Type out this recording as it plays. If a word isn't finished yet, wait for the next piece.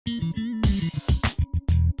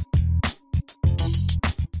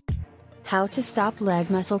How to stop leg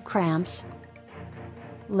muscle cramps.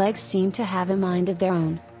 Legs seem to have a mind of their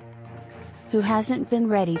own. Who hasn't been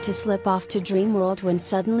ready to slip off to dream world when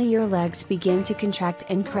suddenly your legs begin to contract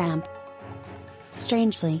and cramp?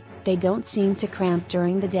 Strangely, they don't seem to cramp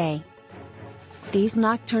during the day. These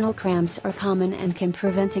nocturnal cramps are common and can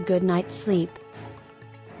prevent a good night's sleep.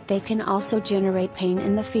 They can also generate pain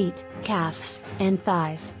in the feet, calves, and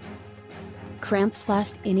thighs. Cramps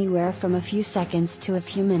last anywhere from a few seconds to a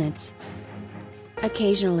few minutes.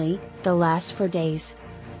 Occasionally, they'll last for days.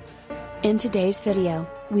 In today's video,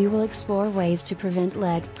 we will explore ways to prevent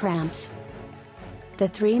leg cramps. The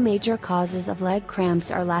three major causes of leg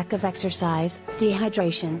cramps are lack of exercise,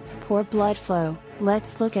 dehydration, poor blood flow.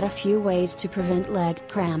 Let's look at a few ways to prevent leg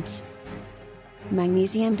cramps.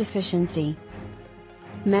 Magnesium deficiency.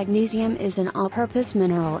 Magnesium is an all-purpose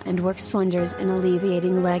mineral and works wonders in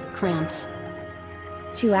alleviating leg cramps.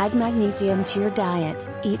 To add magnesium to your diet,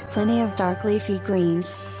 eat plenty of dark leafy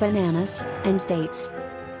greens, bananas, and dates.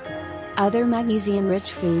 Other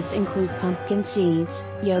magnesium-rich foods include pumpkin seeds,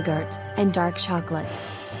 yogurt, and dark chocolate.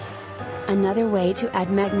 Another way to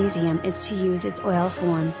add magnesium is to use its oil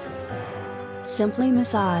form. Simply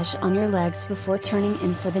massage on your legs before turning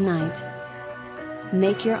in for the night.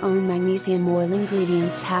 Make your own magnesium oil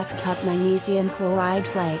ingredients: ½ cup magnesium chloride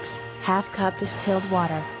flakes, ½ cup distilled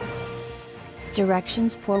water.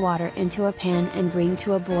 Directions: pour water into a pan and bring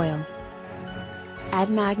to a boil. Add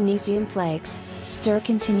magnesium flakes, stir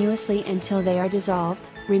continuously until they are dissolved,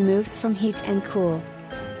 removed from heat and cool.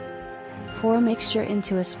 Pour mixture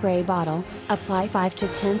into a spray bottle, apply 5 to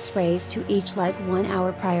 10 sprays to each leg 1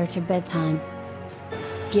 hour prior to bedtime.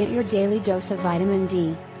 Get your daily dose of vitamin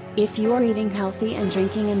D. If you are eating healthy and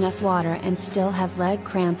drinking enough water and still have leg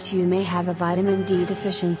cramps, you may have a vitamin D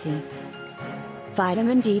deficiency.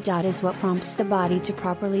 Vitamin D. Is what prompts the body to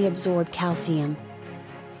properly absorb calcium.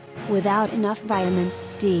 Without enough vitamin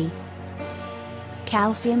D,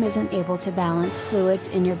 calcium isn't able to balance fluids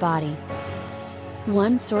in your body.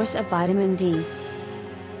 One source of vitamin D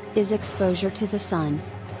is exposure to the sun.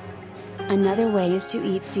 Another way is to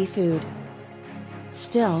eat seafood.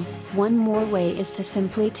 Still, one more way is to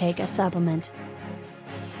simply take a supplement.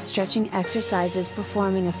 Stretching exercises: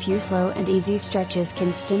 performing a few slow and easy stretches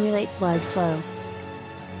can stimulate blood flow,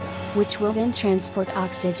 which will then transport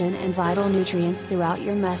oxygen and vital nutrients throughout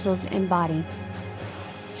your muscles and body.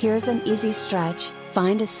 Here's an easy stretch: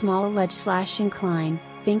 find a small ledge/incline,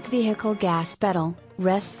 think vehicle gas pedal,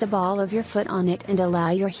 rest the ball of your foot on it and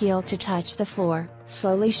allow your heel to touch the floor,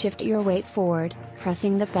 slowly shift your weight forward,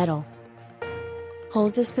 pressing the pedal.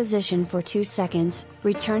 Hold this position for 2 seconds,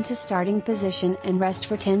 return to starting position and rest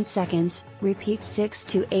for 10 seconds, repeat 6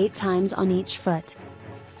 to 8 times on each foot.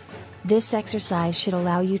 This exercise should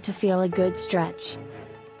allow you to feel a good stretch.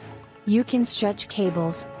 You can stretch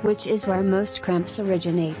cables, which is where most cramps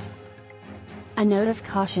originate. A note of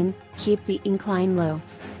caution: keep the incline low.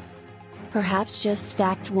 Perhaps just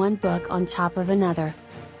stacked one book on top of another.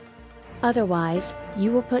 Otherwise,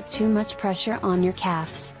 you will put too much pressure on your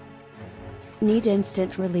calves. Need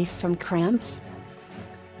instant relief from cramps?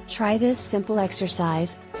 Try this simple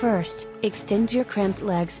exercise. First, extend your cramped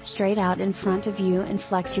legs straight out in front of you and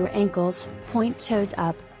flex your ankles, point toes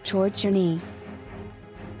up, towards your knee.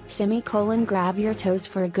 Grab your toes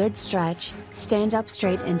for a good stretch, stand up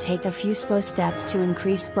straight and take a few slow steps to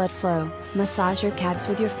increase blood flow, massage your calves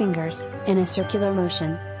with your fingers, in a circular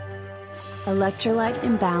motion. Electrolyte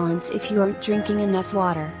imbalance: if you aren't drinking enough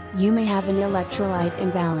water, you may have an electrolyte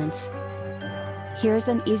imbalance. Here's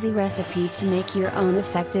an easy recipe to make your own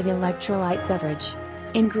effective electrolyte beverage.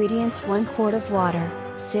 Ingredients: 1 quart of water,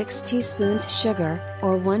 6 teaspoons sugar,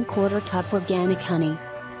 or 1/4 cup organic honey.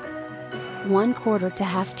 1/4 to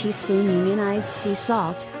 ½ teaspoon ionized sea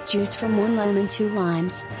salt, juice from 1 lemon, 2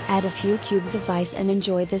 limes, add a few cubes of ice and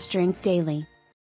enjoy this drink daily.